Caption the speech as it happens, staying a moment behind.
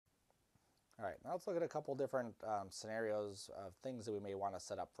All right, now let's look at a couple different scenarios of things that we may want to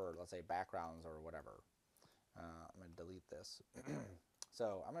set up for, let's say, backgrounds or whatever. I'm going to delete this.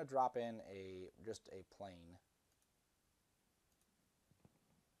 So I'm going to drop in just a plane.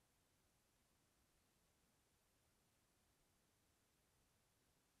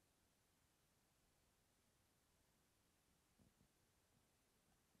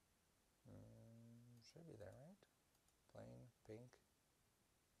 Should be there, right? Plane, pink.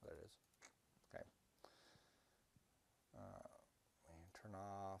 There it is. Okay. And turn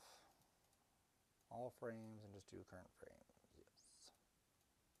off all frames and just do current frames. Yes.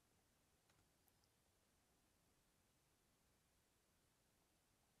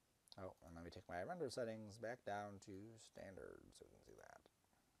 Oh, and let me take my render settings back down to standard so we can see that.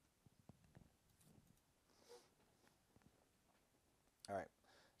 All right,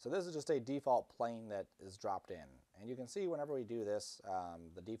 so this is just a default plane that is dropped in. And you can see whenever we do this,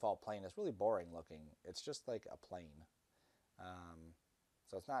 the default plane is really boring looking. It's just like a plane.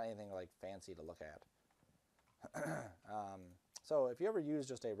 So it's not anything like fancy to look at. So if you ever use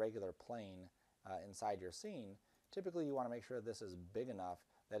just a regular plane inside your scene, typically you want to make sure this is big enough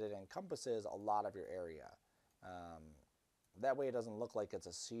that it encompasses a lot of your area. That way it doesn't look like it's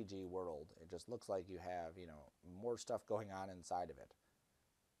a CG world. It just looks like you have, more stuff going on inside of it.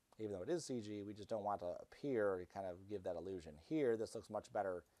 Even though it is CG, we just don't want to appear to kind of give that illusion. Here, this looks much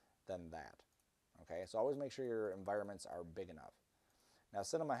better than that. Okay, so always make sure your environments are big enough. Now,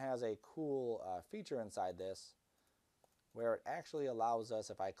 Cinema has a cool feature inside this where it actually allows us,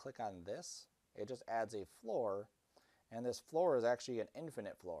 if I click on this, it just adds a floor, and this floor is actually an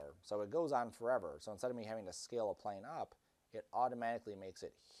infinite floor, so it goes on forever. So instead of me having to scale a plane up, it automatically makes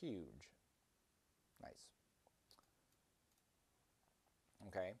it huge. Nice.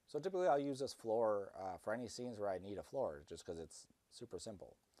 Okay, so typically I'll use this floor for any scenes where I need a floor, just because it's super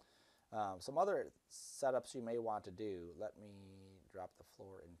simple. Some other setups you may want to do, let me drop the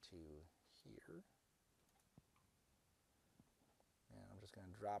floor into here. And I'm just going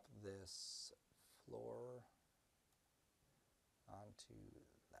to drop this floor onto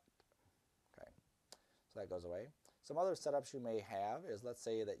that. Okay, so that goes away. Some other setups you may have is, let's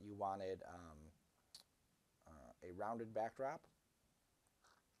say that you wanted a rounded backdrop.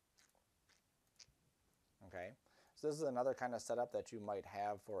 Okay, so this is another kind of setup that you might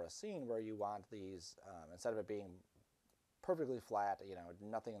have for a scene where you want these, instead of it being perfectly flat,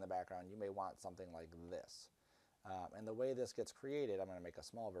 nothing in the background, you may want something like this. And the way this gets created, I'm going to make a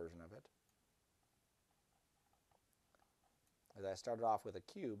small version of it. As I started off with a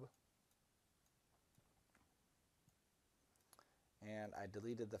cube, and I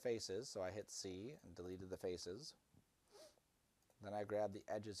deleted the faces, so I hit C and deleted the faces. Then I grabbed the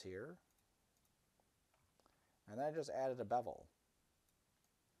edges here, and then I just added a bevel.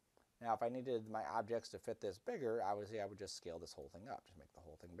 Now, if I needed my objects to fit this bigger, obviously I would just scale this whole thing up, just make the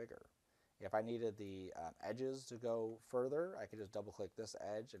whole thing bigger. If I needed the edges to go further, I could just double-click this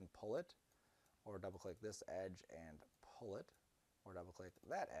edge and pull it, or double-click this edge and pull it, or double-click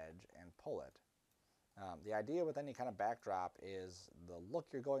that edge and pull it. The idea with any kind of backdrop is the look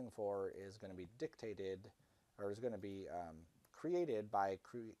you're going for is going to be dictated, or is going to be created by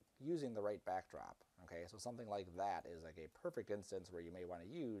using the right backdrop. Okay, so something like that is like a perfect instance where you may want to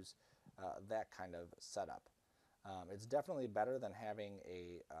use that kind of setup. It's definitely better than having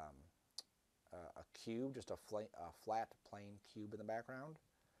a cube, just a flat plain cube in the background.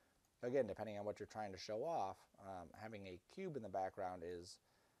 Again, depending on what you're trying to show off, having a cube in the background is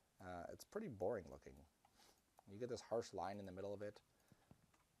it's pretty boring looking. You get this harsh line in the middle of it.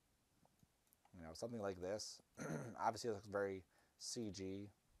 Something like this. Obviously, it looks very CG.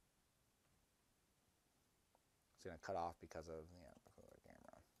 It's going to cut off because of the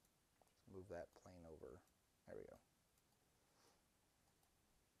camera. Let's move that plane over. There we go.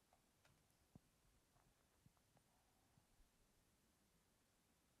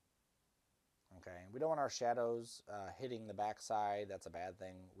 Okay, we don't want our shadows hitting the backside. That's a bad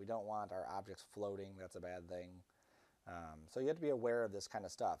thing. We don't want our objects floating. That's a bad thing. So you have to be aware of this kind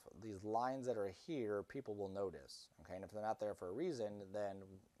of stuff. These lines that are here, people will notice. Okay, and if they're not there for a reason, then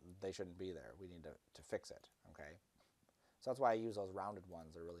they shouldn't be there. We need to fix it. Okay, so that's why I use those rounded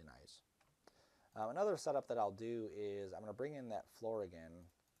ones. They're really nice. Another setup that I'll do is I'm going to bring in that floor again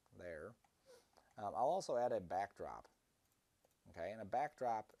there. I'll also add a backdrop. Okay, and a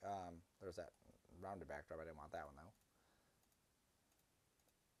backdrop, there's that rounded backdrop. I didn't want that one though.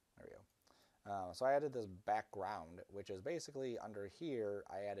 There we go. So I added this background, which is basically under here,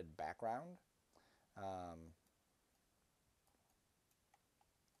 I added background.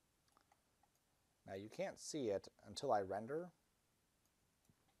 Now you can't see it until I render.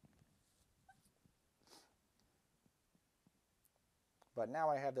 but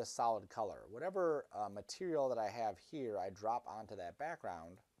now I have this solid color. Whatever material that I have here, I drop onto that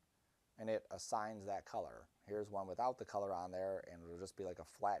background and it assigns that color. Here's one without the color on there, and it'll just be like a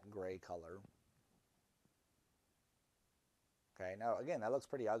flat gray color. Okay, now again, that looks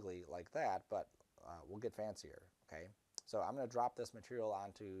pretty ugly like that, but we'll get fancier. Okay, so I'm going to drop this material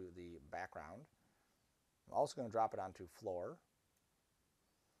onto the background. I'm also going to drop it onto floor.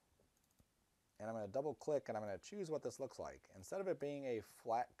 And I'm going to double click and I'm going to choose what this looks like. Instead of it being a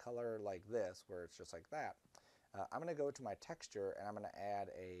flat color like this, where it's just like that, I'm going to go to my texture and I'm going to add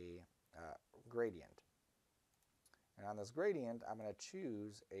a gradient. And on this gradient, I'm going to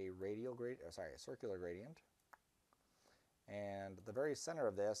choose a circular gradient. And the very center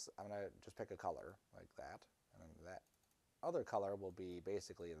of this, I'm going to just pick a color like that. And that other color will be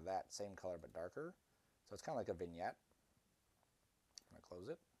basically that same color but darker. So it's kind of like a vignette. I'm going to close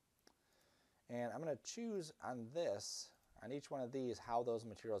it. And I'm going to choose on each one of these, how those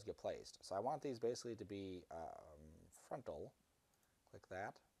materials get placed. So I want these basically to be frontal. Click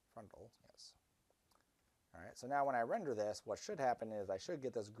that, frontal, yes. All right, so now when I render this, what should happen is I should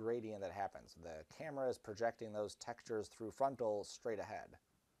get this gradient that happens. The camera is projecting those textures through frontal straight ahead.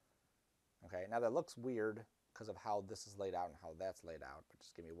 Okay, now that looks weird because of how this is laid out and how that's laid out, but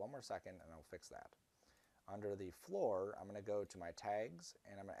just give me one more second and I'll fix that. Under the floor, I'm going to go to my tags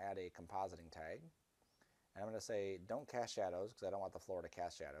and I'm going to add a compositing tag. And I'm going to say don't cast shadows because I don't want the floor to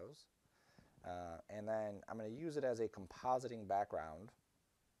cast shadows. And then I'm going to use it as a compositing background.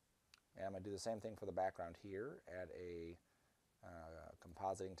 And I'm going to do the same thing for the background here. Add a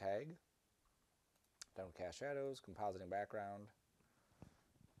compositing tag. Don't cast shadows, compositing background.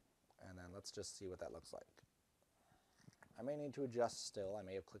 And then let's just see what that looks like. I may need to adjust still. I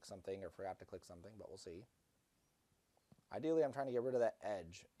may have clicked something or forgot to click something, but we'll see. Ideally, I'm trying to get rid of that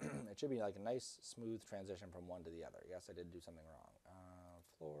edge. It should be like a nice, smooth transition from one to the other. Yes, I did do something wrong.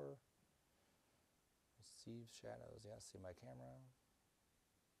 Floor, receive shadows. Yes, see my camera.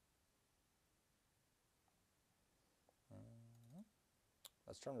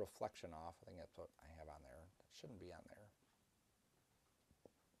 Let's turn reflection off. I think that's what I have on there. That shouldn't be on there.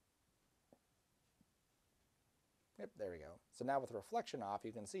 Yep, there we go. So now with reflection off,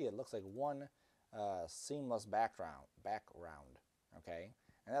 you can see it looks like one seamless background, okay?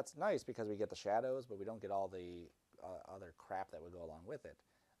 And that's nice because we get the shadows, but we don't get all the other crap that would go along with it.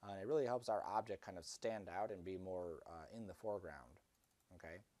 It really helps our object kind of stand out and be more in the foreground,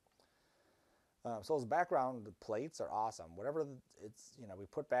 okay? So those background plates are awesome. Whatever it's, we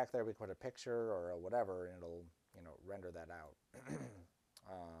put back there, we put a picture or whatever, and it'll, render that out.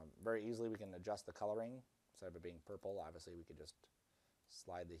 Very easily we can adjust the coloring. Instead of it being purple, obviously we could just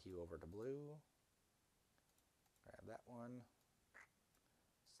slide the hue over to blue. Grab that one.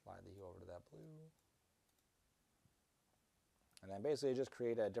 Slide the hue over to that blue. And then basically just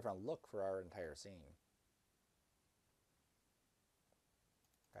create a different look for our entire scene.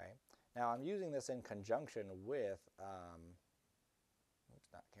 Okay. Now I'm using this in conjunction with, oops,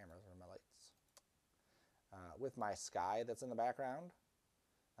 not cameras, or my lights, with my sky that's in the background.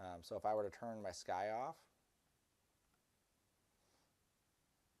 So if I were to turn my sky off,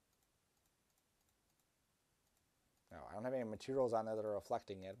 no, I don't have any materials on there that are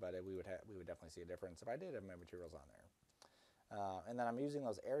reflecting it, but we would definitely see a difference if I did have my materials on there. And then I'm using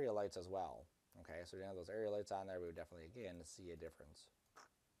those area lights as well. Okay, so if you have those area lights on there, we would definitely, again, see a difference.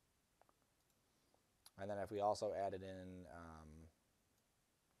 And then if we also added in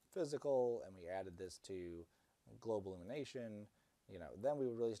physical and we added this to global illumination, then we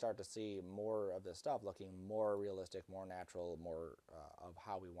would really start to see more of this stuff looking more realistic, more natural, more of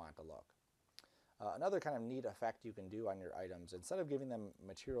how we want it to look. Another kind of neat effect you can do on your items, instead of giving them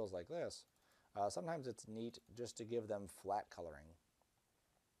materials like this, sometimes it's neat just to give them flat coloring.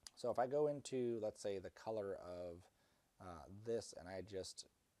 So if I go into, let's say, the color of this, and I just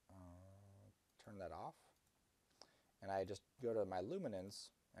turn that off, and I just go to my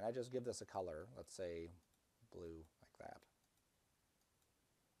luminance, and I just give this a color, let's say blue, like that.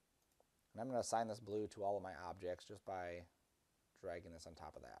 And I'm going to assign this blue to all of my objects just by dragging this on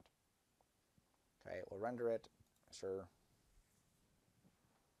top of that. Okay, we'll render it, sure.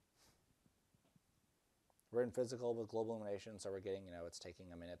 We're in physical with global illumination, so we're getting, it's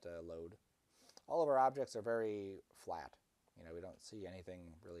taking a minute to load. All of our objects are very flat. We don't see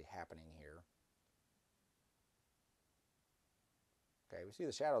anything really happening here. Okay, we see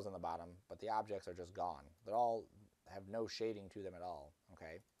the shadows on the bottom, but the objects are just gone. They all have no shading to them at all,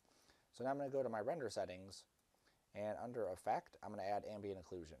 okay? So now I'm going to go to my render settings, and under Effect, I'm going to add Ambient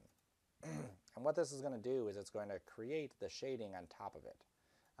Occlusion. And what this is going to do is it's going to create the shading on top of it.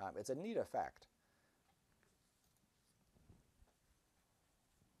 It's a neat effect.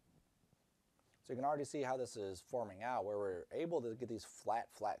 So you can already see how this is forming out, where we're able to get these flat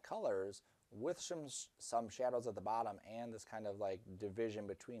colors with some shadows at the bottom and this kind of like division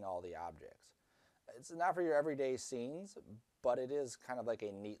between all the objects. It's not for your everyday scenes, but it is kind of like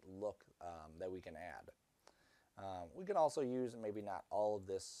a neat look that we can add. We can also use maybe not all of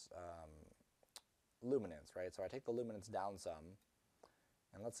this luminance, right? So I take the luminance down some,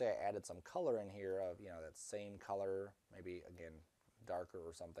 and let's say I added some color in here of, that same color, maybe again darker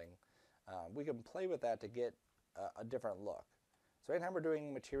or something. We can play with that to get a different look. So anytime we're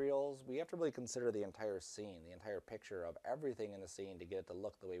doing materials, we have to really consider the entire scene, the entire picture of everything in the scene to get it to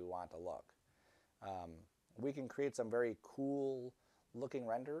look the way we want it to look. We can create some very cool looking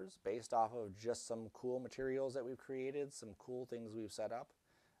renders based off of just some cool materials that we've created, some cool things we've set up.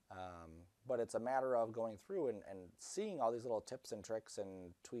 But it's a matter of going through and seeing all these little tips and tricks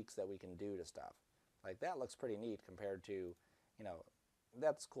and tweaks that we can do to stuff. Like that looks pretty neat compared to,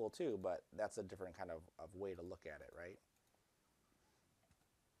 that's cool too, but that's a different kind of way to look at it, right?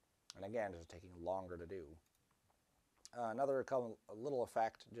 And again, just taking longer to do. Another little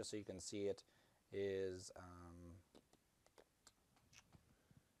effect, just so you can see it, is,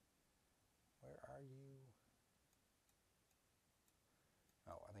 where are you?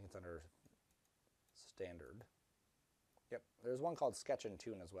 Oh, I think it's under standard. Yep, there's one called Sketch and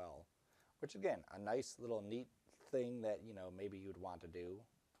Tune as well, which again, a nice little neat thing that maybe you'd want to do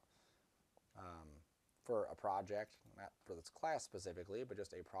for a project, not for this class specifically, but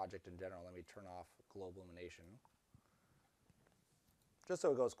just a project in general. Let me turn off globe illumination, just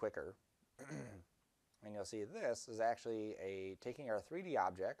so it goes quicker. And you'll see this is actually taking our 3D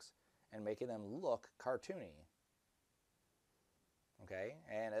objects and making them look cartoony. Okay,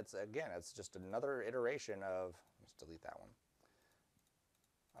 and it's just another iteration of, let's delete that one,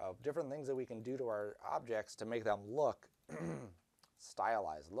 of different things that we can do to our objects to make them look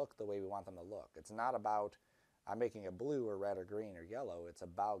stylized, look the way we want them to look. It's not about I'm making a blue or red or green or yellow. It's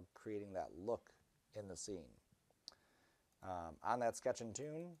about creating that look in the scene. On that Sketch and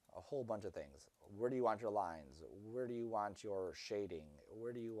Tune, a whole bunch of things. Where do you want your lines? Where do you want your shading?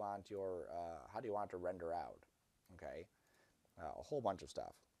 Where do you want your, how do you want it to render out? Okay, a whole bunch of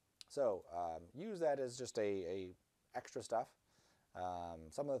stuff. So use that as just a extra stuff.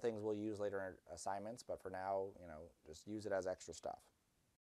 Some of the things we'll use later in assignments, but for now, just use it as extra stuff.